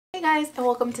guys, and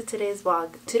welcome to today's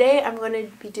vlog. Today I'm going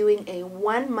to be doing a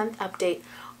 1 month update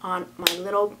on my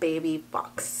little baby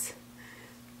fox.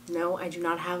 No, I do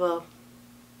not have a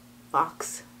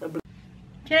fox.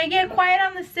 Can I get quiet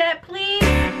on the set, please?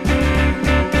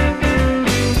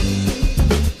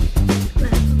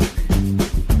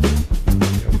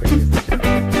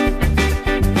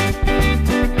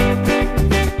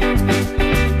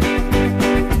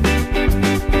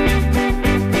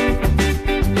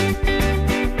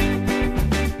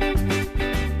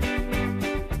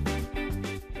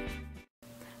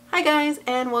 Hi guys,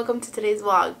 and welcome to today's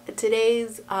vlog.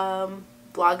 Today's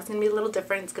vlog is going to be a little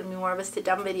different. It's going to be more of a sit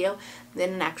down video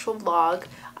than an actual vlog.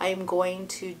 I'm going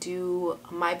to do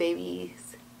my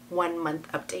baby's 1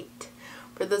 month update.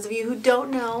 For those of you who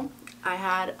don't know, I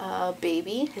had a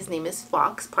baby. His name is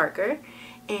Fox Parker,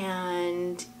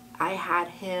 and I had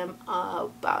him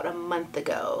about a month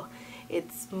ago.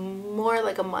 It's more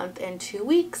like a month and 2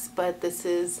 weeks, but this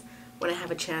is when I have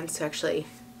a chance to actually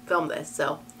film this.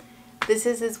 So this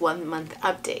is his 1 month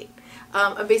update.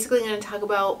 I'm basically going to talk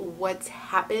about what's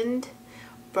happened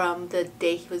from the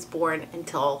day he was born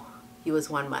until he was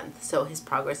 1 month. So his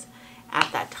progress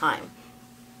at that time.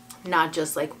 Not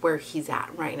just like where he's at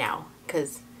right now,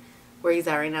 because where he's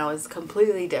at right now is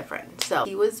completely different. So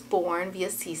he was born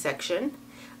via C-section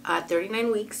at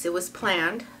 39 weeks. It was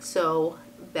planned, so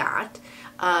that.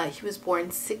 He was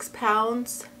born 6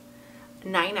 pounds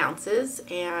 9 ounces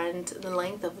and the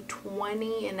length of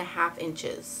 20.5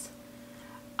 inches.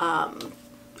 I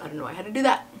don't know, I had to do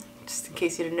that just in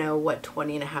case you didn't know what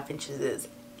 20.5 inches is.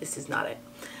 This is not it.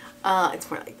 It's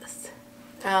more like this.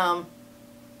 Yeah,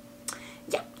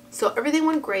 so everything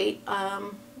went great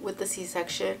with the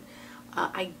C-section.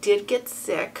 I did get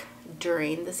sick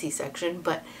during the C-section,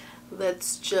 but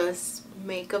let's just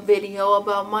make a video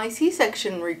about my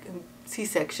C-section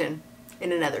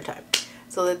in another time.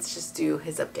 So let's just do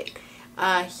his update.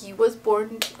 He was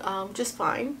born just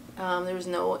fine. There was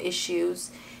no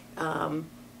issues.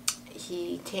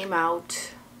 He came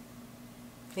out.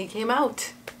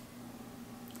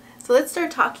 So let's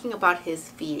start talking about his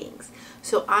feedings.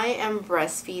 So I am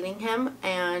breastfeeding him,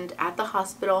 and at the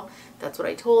hospital, that's what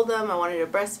I told them. I wanted to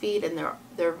breastfeed, and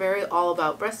they're very all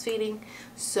about breastfeeding.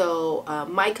 So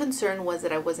my concern was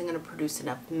that I wasn't going to produce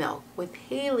enough milk. With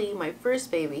Haley, my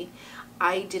first baby,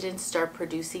 I didn't start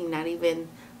producing, not even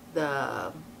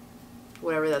the,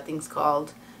 whatever that thing's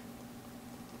called,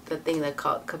 the thing that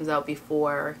comes out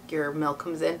before your milk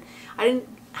comes in. I didn't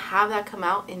have that come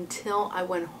out until I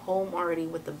went home already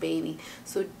with the baby.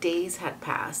 So days had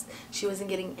passed. She wasn't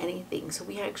getting anything. So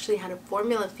we actually had to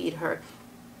formula feed her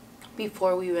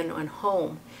before we even went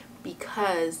home,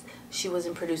 because she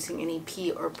wasn't producing any pee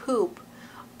or poop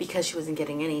because she wasn't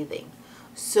getting anything.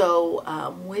 So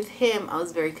with him, I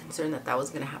was very concerned that that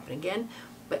was going to happen again.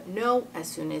 But no, as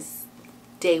soon as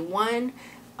day 1,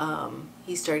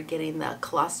 he started getting the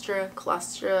colostrum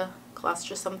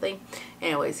something.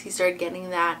 Anyways, he started getting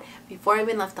that. Before I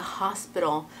even left the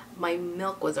hospital, my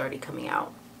milk was already coming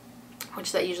out,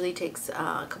 which that usually takes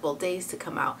a couple of days to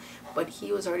come out. But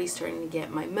he was already starting to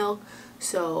get my milk.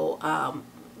 So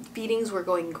feedings were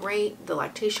going great. The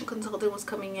lactation consultant was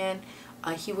coming in.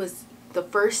 He was, the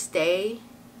first day,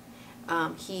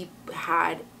 he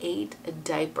had 8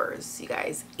 diapers, you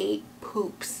guys. 8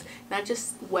 poops. Not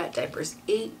just wet diapers.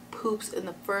 8 poops in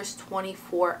the first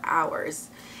 24 hours.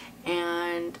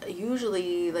 And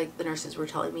usually, like the nurses were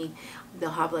telling me,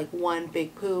 they'll have like one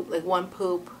big poop, like one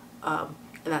poop, and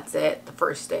that's it the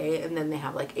first day. And then they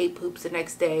have like 8 poops the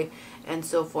next day, and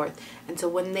so forth. And so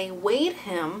when they weighed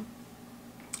him,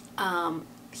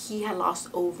 he had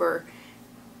lost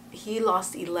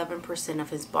 11% of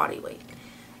his body weight.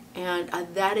 And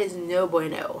that is no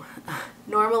bueno.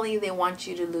 Normally they want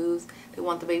you to lose, they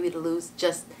want the baby to lose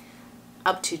just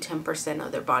up to 10%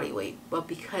 of their body weight. But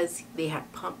because they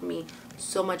had pumped me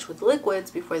so much with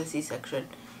liquids before the C-section,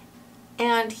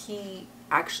 and he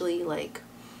actually like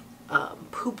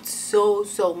pooped so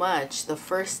much the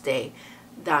first day,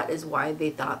 that is why they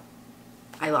thought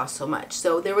I lost so much.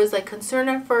 So there was like concern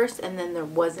at first, and then there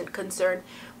wasn't concern,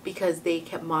 because they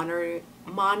kept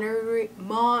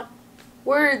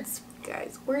words,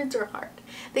 guys, words are hard.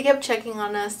 They kept checking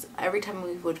on us every time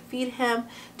we would feed him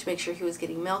to make sure he was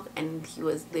getting milk, and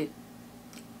the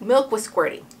milk was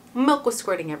squirting. Milk was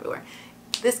squirting everywhere.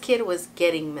 This kid was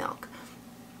getting milk.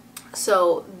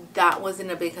 So that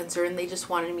wasn't a big concern. They just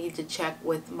wanted me to check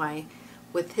with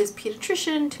his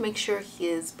pediatrician to make sure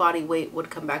his body weight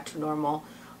would come back to normal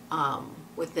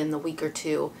within the week or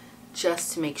 2,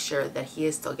 just to make sure that he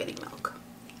is still getting milk.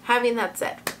 Having that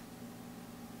said,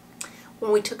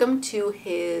 when we took him to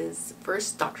his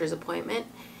first doctor's appointment,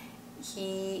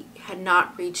 he had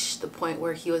not reached the point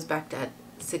where he was back at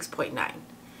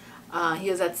 6.9. He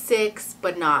was at 6,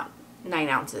 but not 9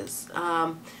 ounces.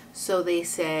 So they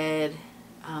said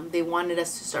they wanted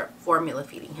us to start formula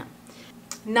feeding him.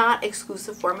 Not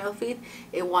exclusive formula feed.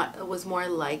 It was more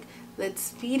like,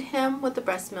 let's feed him with the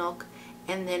breast milk,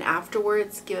 and then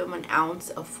afterwards give him an ounce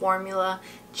of formula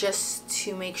just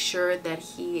to make sure that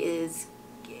he is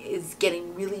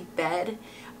getting really fed.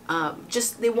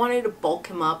 Just they wanted to bulk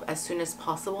him up as soon as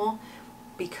possible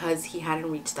because he hadn't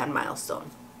reached that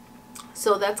milestone.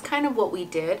 So that's kind of what we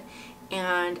did.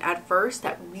 And at first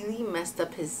that really messed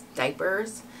up his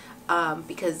diapers,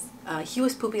 because he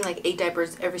was pooping like 8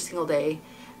 diapers every single day.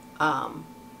 And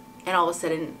all of a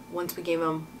sudden, once we gave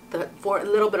him a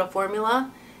little bit of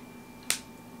formula,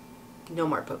 no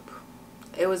more poop.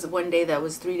 It was one day that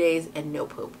was 3 days and no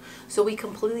poop. So we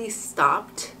completely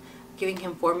stopped giving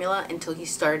him formula until he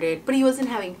started, but he wasn't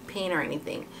having pain or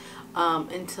anything,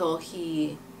 until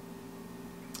he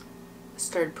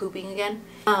started pooping again.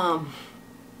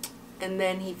 And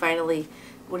then he finally,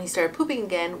 when he started pooping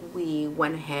again, we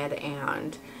went ahead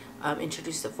and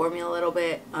introduced the formula a little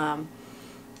bit.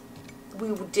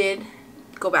 We did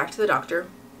go back to the doctor,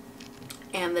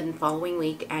 and then the following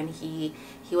week, and he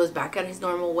was back at his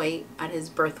normal weight, at his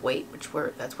birth weight,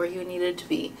 that's where he needed to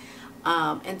be.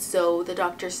 And so the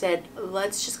doctor said,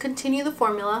 let's just continue the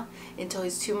formula until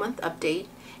his 2-month update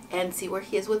and see where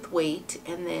he is with weight,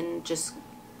 and then just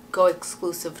go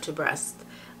exclusive to breast,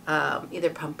 either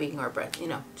pumping or breast,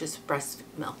 just breast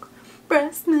milk.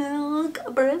 Breast milk,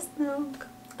 breast milk.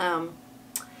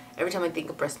 Every time I think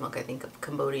of breast milk, I think of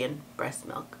Cambodian breast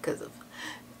milk because of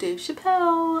Dave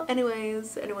Chappelle.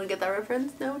 Anyways, anyone get that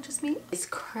reference? No, just me. He's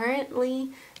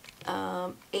currently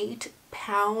 8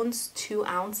 pounds 2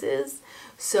 ounces.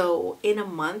 So in a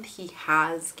month he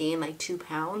has gained like 2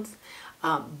 pounds,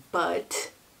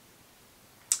 but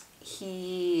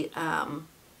he I'm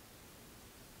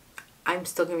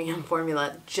still giving him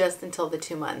formula just until the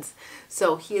 2 months.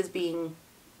 So he is being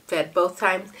fed both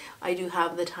times. I do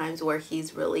have the times where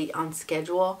he's really on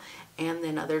schedule, and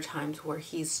then other times where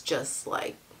he's just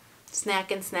like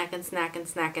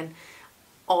snacking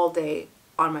all day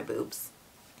on my boobs.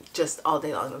 Just all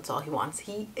day long. That's all he wants.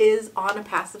 He is on a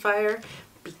pacifier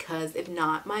because if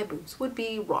not, my boobs would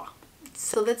be raw.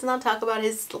 So let's not talk about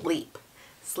his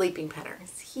sleeping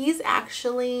patterns. He's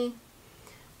actually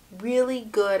really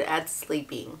good at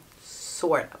sleeping,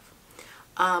 sort of.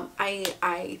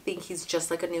 I think he's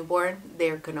just like a newborn.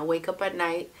 They're gonna wake up at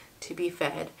night to be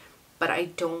fed, but I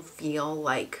don't feel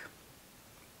like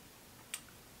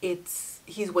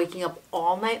he's waking up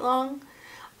all night long.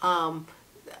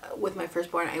 With my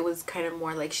firstborn, I was kind of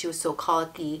more like, she was so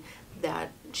colicky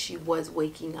that she was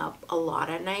waking up a lot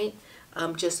at night,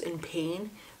 just in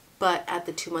pain. But at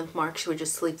the 2-month mark, she would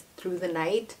just sleep through the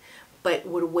night, but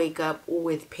would wake up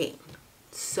with pain.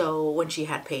 So when she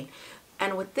had pain.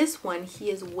 And with this one,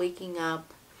 he is waking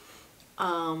up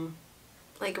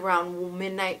like around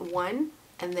midnight 1,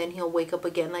 and then he'll wake up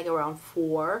again like around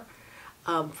 4,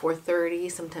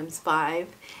 4:30, sometimes 5.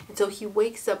 And so he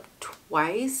wakes up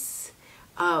twice,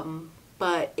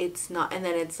 but it's not, and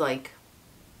then it's like,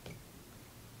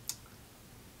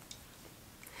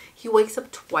 he wakes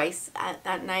up twice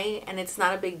at night, and it's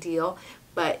not a big deal.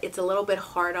 But it's a little bit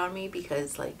hard on me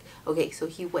because, like, okay, so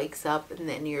he wakes up and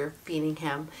then you're feeding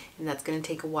him, and that's going to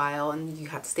take a while, and you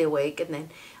have to stay awake, and then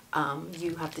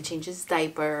you have to change his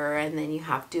diaper, and then you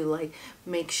have to, like,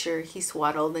 make sure he's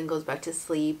swaddled and goes back to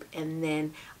sleep, and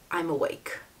then I'm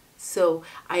awake. So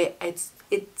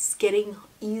it's getting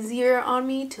easier on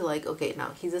me to, like, okay,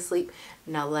 now he's asleep,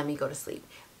 now let me go to sleep.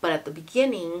 But at the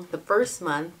beginning, the first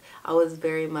month, I was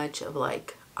very much of,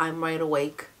 like, I'm right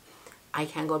awake. I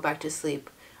can't go back to sleep.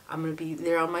 I'm going to be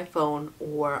there on my phone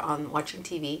or on watching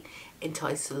TV until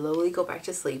I slowly go back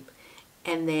to sleep.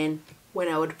 And then when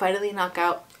I would finally knock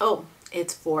out, oh,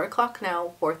 it's 4 o'clock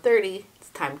now, 4:30, it's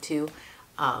time to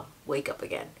wake up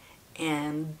again.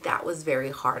 And that was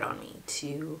very hard on me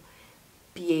to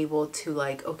be able to,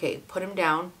 like, okay, put him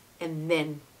down and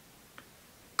then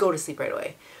go to sleep right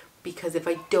away. Because if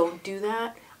I don't do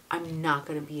that, I'm not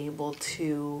going to be able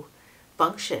to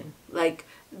function. Like,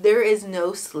 there is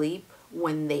no sleep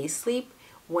when they sleep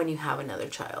when you have another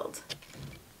child.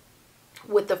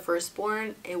 With the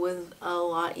firstborn, it was a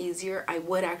lot easier. I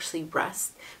would actually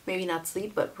rest, maybe not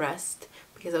sleep, but rest,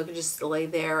 because I could just lay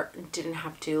there and didn't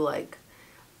have to, like,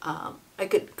 I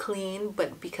could clean,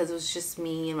 but because it was just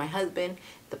me and my husband,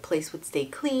 the place would stay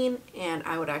clean, and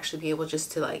I would actually be able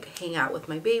just to, like, hang out with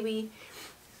my baby.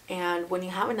 And when you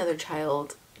have another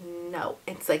child, no,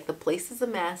 it's like the place is a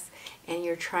mess, and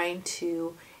you're trying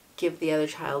to give the other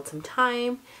child some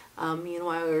time.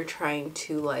 Meanwhile, we were trying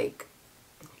to like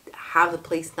have the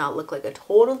place not look like a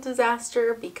total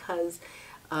disaster because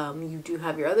you do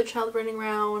have your other child running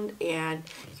around and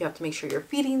you have to make sure you're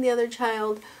feeding the other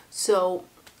child. So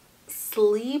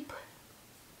sleep,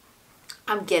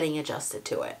 I'm getting adjusted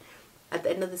to it. At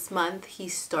the end of this month, he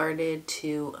started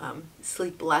to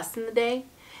sleep less in the day,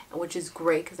 which is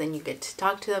great because then you get to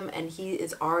talk to them, and he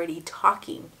is already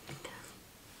talking.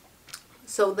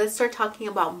 So let's start talking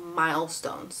about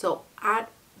milestones. So at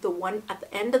the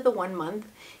end of the 1 month,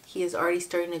 he is already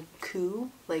starting to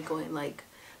coo, like going like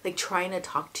trying to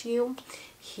talk to you.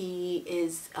 He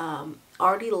is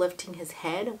already lifting his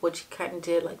head, which he kind of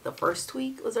did like the first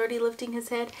week, was already lifting his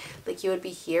head. Like he would be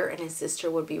here and his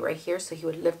sister would be right here, so he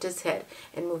would lift his head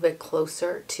and move it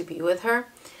closer to be with her.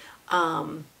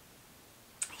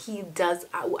 He does,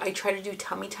 I try to do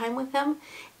tummy time with him,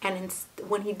 and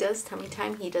when he does tummy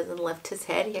time, he doesn't lift his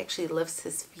head, he actually lifts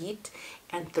his feet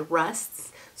and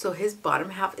thrusts. So his bottom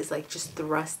half is like just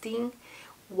thrusting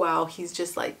while he's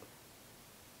just like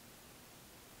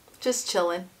just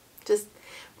chilling,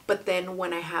 but then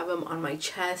when I have him on my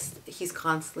chest, he's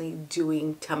constantly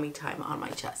doing tummy time on my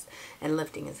chest and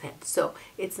lifting his head. So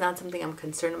it's not something I'm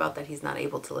concerned about that he's not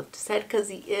able to lift his head, because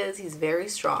he's very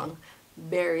strong,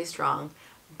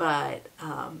 but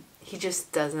he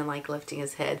just doesn't like lifting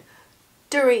his head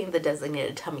during the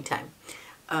designated tummy time.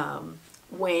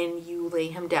 When you lay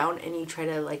him down and you try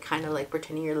to like kind of like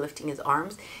pretending you're lifting his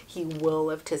arms, he will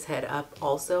lift his head up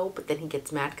also, but then he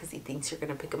gets mad because he thinks you're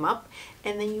gonna pick him up,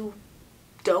 and then you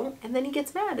don't, and then he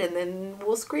gets mad, and then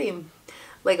we'll scream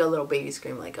like a little baby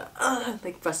scream, like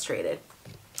like frustrated,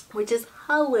 which is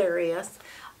hilarious.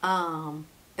 And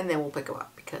then we'll pick him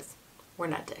up because we're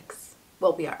not dicks.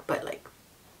 Well, we are, but like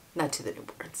not to the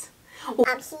newborns.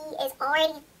 He is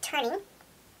already turning.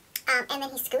 And then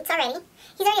he scoots already.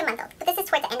 He's already a month old, but this is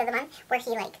toward the end of the month where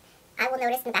he like, I will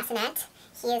notice in the bassinet,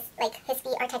 he is like, his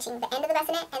feet are touching the end of the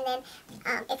bassinet, and then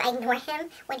if I ignore him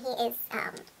when he is,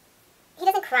 he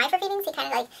doesn't cry for feedings, he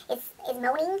kind of like is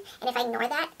moaning, and if I ignore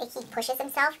that, like, he pushes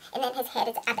himself, and then his head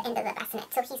is at the end of the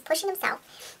bassinet. So he's pushing himself,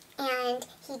 and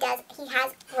he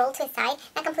has rolled to his side,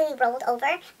 not completely rolled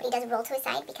over, but he does roll to his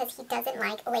side because he doesn't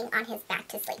like laying on his back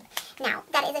to sleep. Now,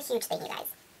 that is a huge thing, you guys.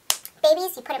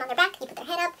 Babies, you put them on their back, you put their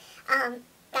head up.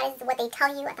 That is what they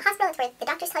tell you at the hospital. It's where the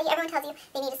doctors tell you, everyone tells you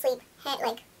they need to sleep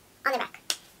like on their back.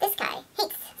 This guy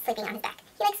hates sleeping on his back.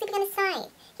 He likes sleeping on his side.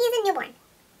 He is a newborn.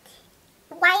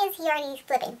 Why is he already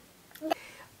flipping?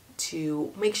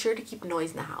 To make sure to keep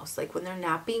noise in the house. Like when they're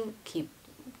napping, keep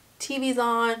TVs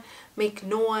on, make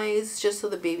noise, just so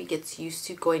the baby gets used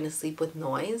to going to sleep with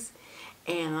noise.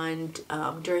 And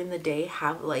during the day,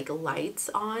 have like lights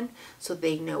on so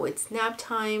they know it's nap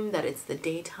time, that it's the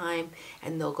daytime,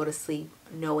 and they'll go to sleep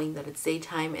knowing that it's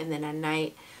daytime. And then at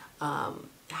night,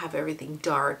 have everything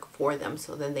dark for them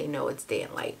so then they know it's day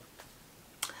and light.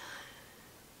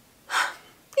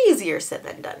 Easier said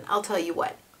than done, I'll tell you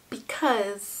what,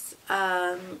 because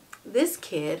this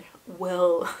kid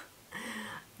will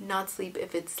not sleep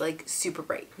if it's like super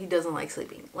bright. He doesn't like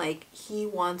sleeping. Like he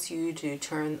wants you to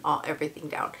turn everything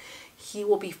down. He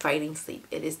will be fighting sleep.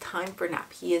 It is time for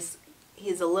nap. He's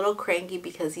a little cranky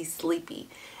because he's sleepy,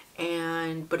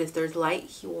 but if there's light,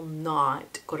 he will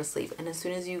not go to sleep. And as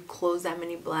soon as you close that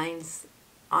many blinds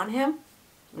on him,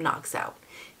 knocks out.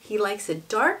 He likes it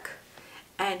dark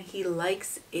and he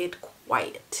likes it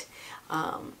quiet.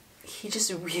 He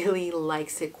just really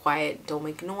likes it quiet. Don't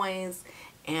make noise.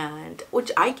 And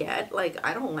which I get, like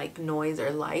I don't like noise or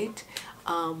light,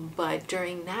 but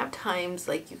during nap times,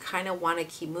 like you kind of want to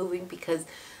keep moving because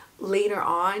later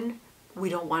on we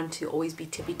don't want to always be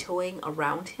tippy-toeing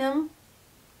around him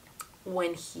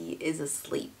when he is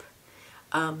asleep.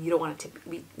 You don't want it to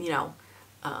be, you know,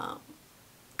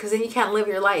 because then you can't live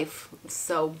your life.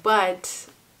 So, but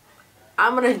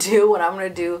I'm gonna do what I'm gonna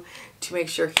do to make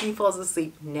sure he falls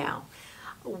asleep now.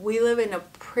 We live in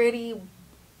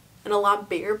a lot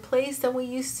bigger place than we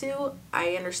used to.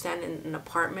 I understand in an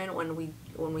apartment when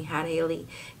we had Haley,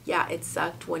 yeah, it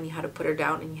sucked when you had to put her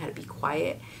down and you had to be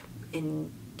quiet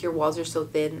and your walls are so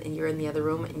thin and you're in the other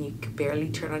room and you could barely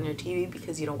turn on your TV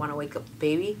because you don't want to wake up the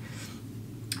baby.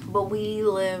 But we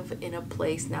live in a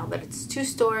place now that it's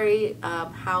 2-story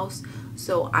house,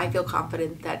 so I feel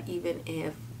confident that even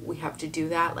if we have to do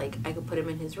that, like I could put him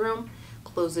in his room,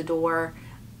 close the door.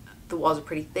 The walls are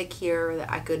pretty thick here that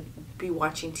I could be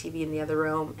watching TV in the other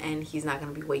room and he's not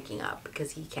going to be waking up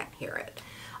because he can't hear it.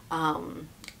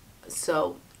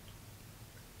 So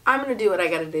I'm going to do what I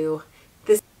got to do.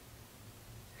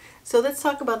 So let's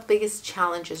talk about the biggest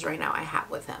challenges right now I have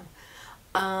with him.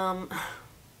 I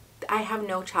have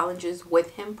no challenges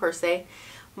with him per se,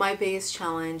 My biggest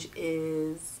challenge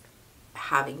is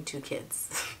having 2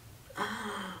 kids.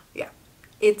 Yeah.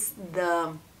 It's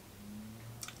the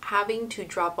having to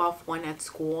drop off one at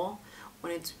school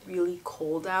when it's really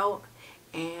cold out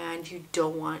and you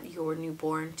don't want your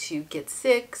newborn to get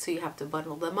sick, so you have to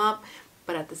bundle them up.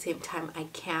 But at the same time, I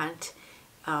can't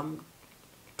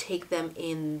take them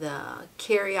in the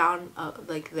carry-on,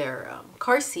 like their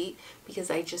car seat, because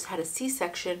I just had a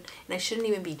C-section and I shouldn't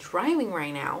even be driving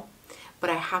right now. But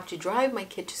I have to drive my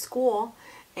kid to school,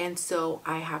 and so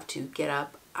I have to get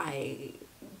up.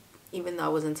 Even though I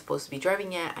wasn't supposed to be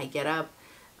driving yet, I get up,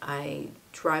 I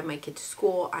drive my kid to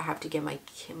school. I have to get my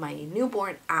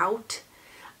newborn out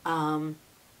of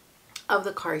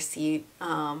the car seat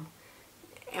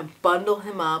and bundle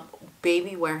him up,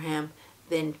 baby wear him,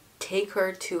 then take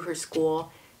her to her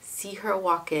school, see her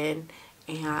walk in,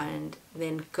 and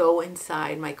then go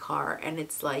inside my car. And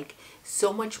it's like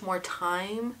so much more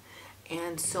time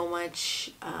and so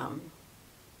much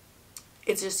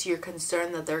it's just you're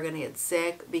concerned that they're going to get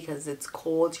sick because it's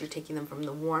cold. So you're taking them from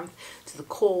the warmth to the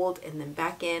cold and then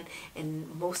back in.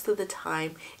 And most of the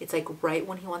time, it's like right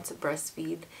when he wants to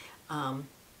breastfeed,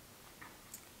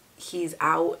 he's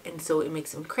out. And so it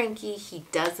makes him cranky. He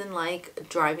doesn't like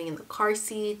driving in the car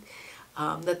seat.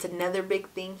 That's another big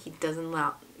thing. He does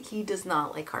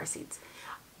not like car seats.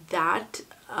 That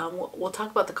we'll talk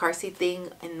about the car seat thing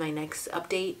in my next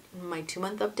update, my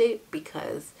 2-month update,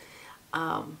 because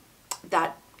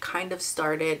that kind of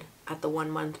started at the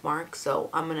 1-month mark, so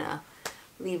I'm gonna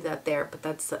leave that there. But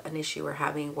that's an issue we're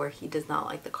having, where he does not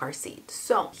like the car seat.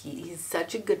 So he's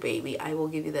such a good baby. I will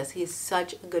give you this. He's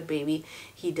such a good baby.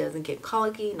 He doesn't get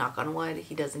colicky, knock on wood.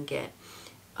 He doesn't get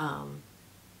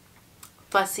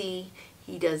fussy.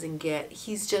 He doesn't get,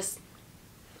 he's just,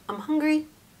 I'm hungry,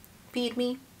 feed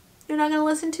me. You're not gonna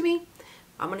listen to me?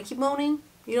 I'm gonna keep moaning.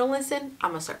 You don't listen,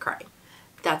 I'm gonna start crying.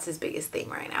 That's his biggest thing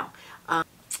right now.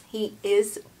 He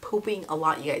is pooping a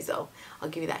lot, you guys, though. I'll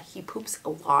give you that. He poops a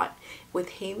lot. With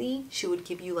Haley, she would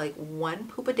give you like 1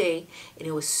 poop a day, and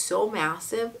it was so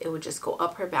massive. It would just go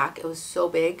up her back. It was so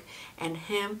big. And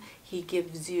him, he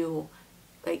gives you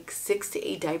like 6 to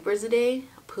 8 diapers a day,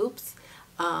 poops.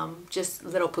 Just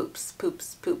little poops,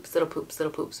 little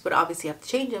poops. But obviously you have to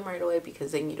change them right away,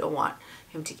 because then you don't want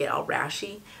him to get all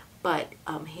rashy. But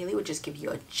Haley would just give you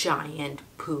a giant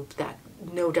poop that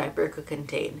no diaper could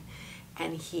contain.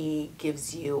 And he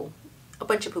gives you a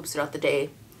bunch of poops throughout the day.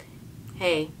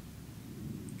 Hey,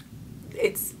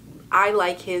 I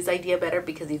like his idea better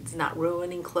because he's not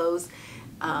ruining clothes.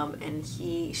 And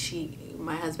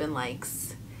my husband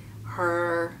likes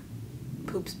her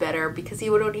poops better because he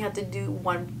would only have to do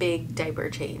 1 big diaper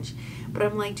change. But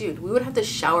I'm like, dude, we would have to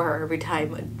shower her every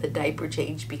time the diaper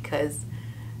change because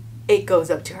it goes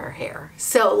up to her hair.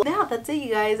 So yeah, that's it,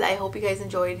 you guys. I hope you guys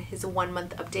enjoyed his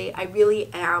 1-month update. I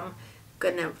really am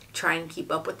gonna try and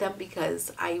keep up with them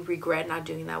because I regret not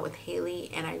doing that with Haley,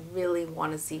 and I really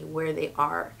want to see where they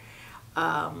are.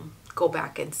 Go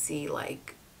back and see,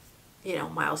 like, you know,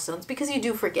 milestones, because you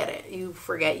do forget it. You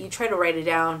try to write it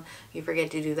down, you forget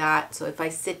to do that. So if I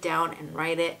sit down and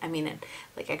write it, and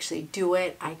like actually do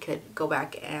it, I could go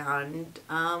back and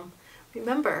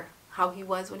remember how he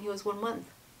was when he was 1 month.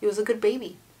 He was a good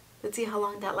baby. Let's see how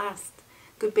long that lasts.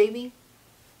 Good baby,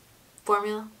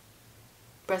 formula,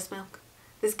 breast milk.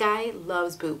 This guy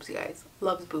loves boobs, you guys.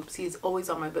 Loves boobs. He's always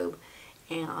on my boob.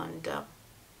 And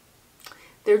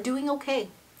they're doing okay.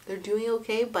 They're doing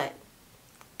okay, but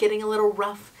getting a little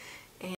rough